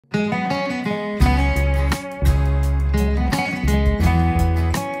Wow,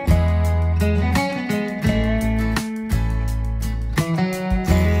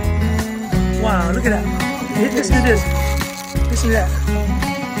 look at that. Listen to this. Listen to that.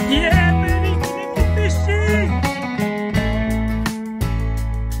 Yeah, baby, connected fishing.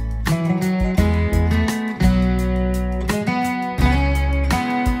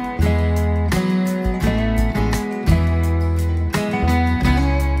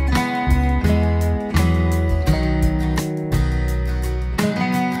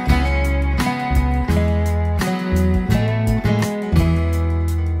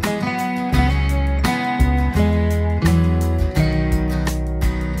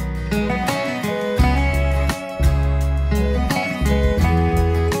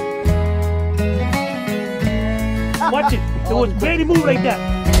 Watch it. It was ready to move like that.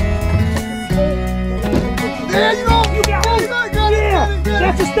 There you go. You got it. Got Yeah, it.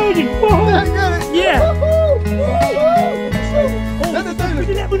 that's a sturgeon. Got it. Yeah. That's a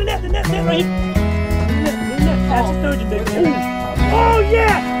sturgeon. Put the net right here. The net. That's a sturgeon, baby. Oh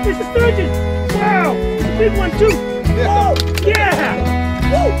yeah, it's a sturgeon. Wow, it's a big one too. Oh yeah.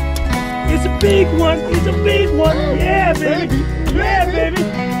 It's a big one. It's a big one. Yeah, baby. Yeah, baby. Look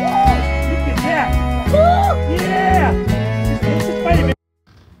at that. Yeah. It's just funny, baby.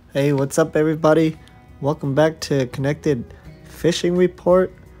 Hey, what's up everybody? Welcome back to Connected Fishing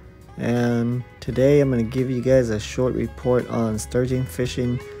Report, and today I'm going to give you guys a short report on sturgeon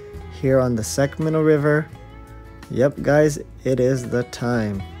fishing here on the Sacramento River. Yep guys, it is the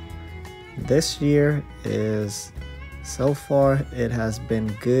time. This year is, so far it has been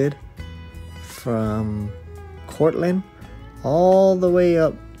good from Cortland all the way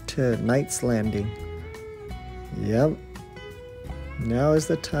up to Knight's Landing. Yep, now is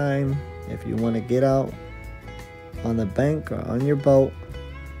the time if you want to get out on the bank or on your boat.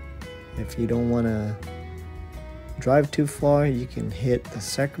 If you don't want to drive too far, you can hit the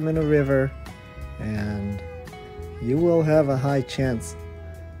Sacramento River and you will have a high chance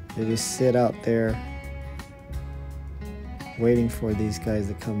to just sit out there waiting for these guys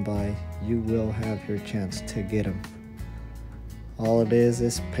to come by. You will have your chance to get them. All it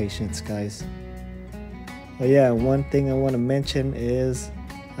is patience, guys. But yeah, one thing I want to mention is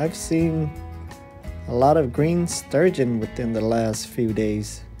I've seen a lot of green sturgeon within the last few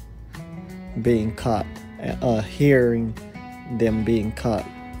days being caught, hearing them being caught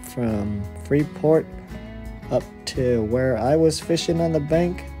from Freeport up to where I was fishing on the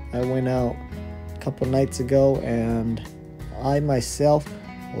bank. I went out a couple nights ago and I myself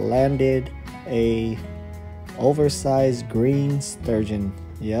landed a oversized green sturgeon.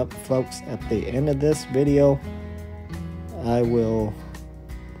 Yep folks, at the end of this video I will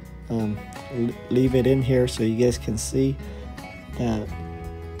leave it in here so you guys can see that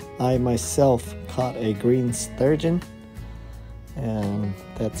I myself caught a green sturgeon, and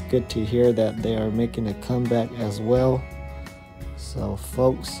that's good to hear that they are making a comeback as well. So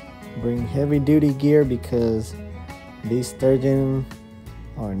folks, bring heavy duty gear because these sturgeon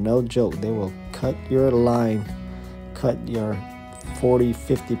are no joke. They will cut your line, cut your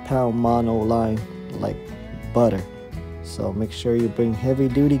 40-50 pound mono line like butter. So make sure you bring heavy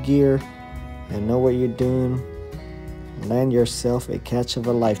duty gear and know what you're doing. Land yourself a catch of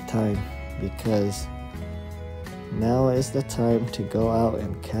a lifetime, because now is the time to go out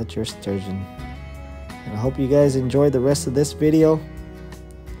and catch your sturgeon. And I hope you guys enjoy the rest of this video.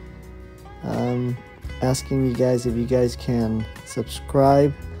 I'm asking you guys if you guys can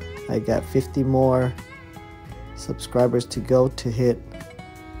subscribe. I got 50 more subscribers to go to hit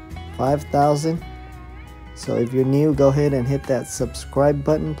 5,000. So if you're new, go ahead and hit that subscribe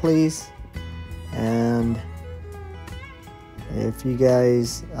button please. And if you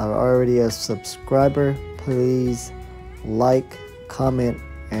guys are already a subscriber, please like, comment,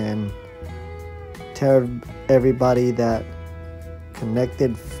 and tell everybody that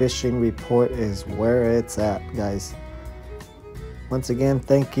Connected Fishing Report is where it's at, guys. Once again,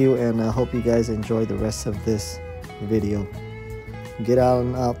 thank you, and I hope you guys enjoy the rest of this video. Get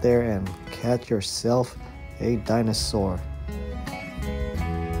out there and catch yourself a dinosaur.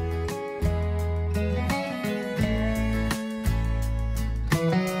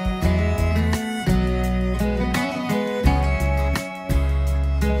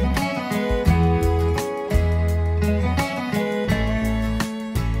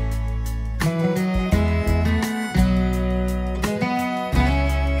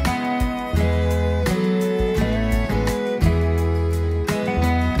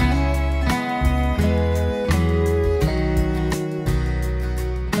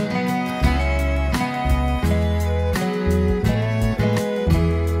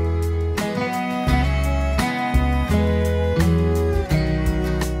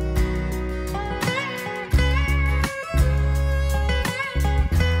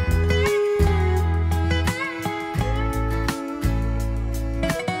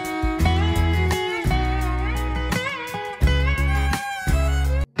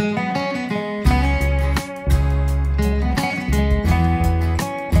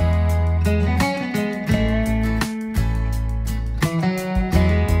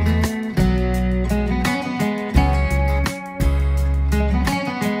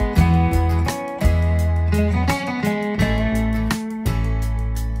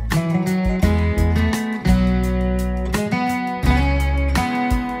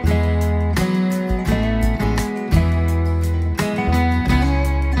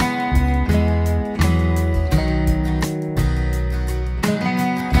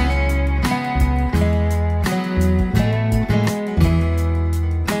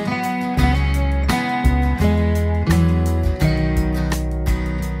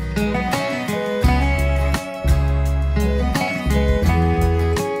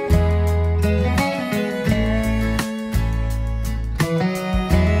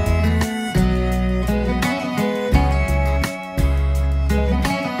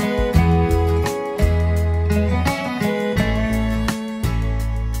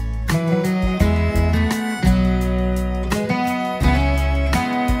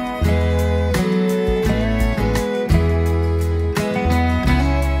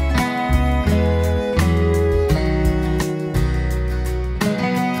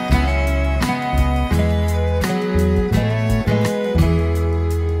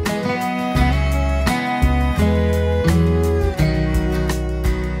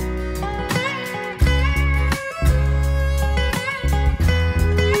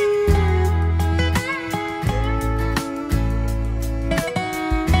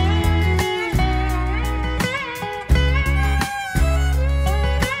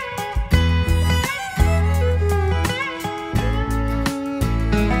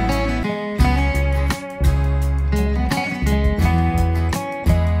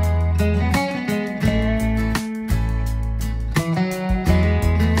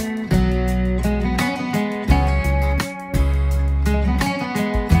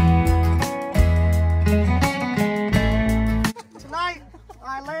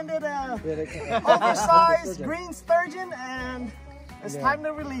 I landed a oversized green sturgeon, and it's time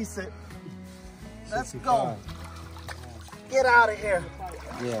to release it. Let's go. Get out of here.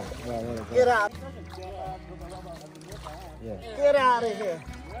 Get out. Get out of here.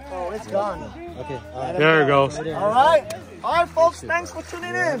 Oh, it's gone. There it goes. All right, folks. Thanks for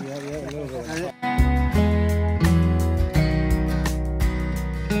tuning in.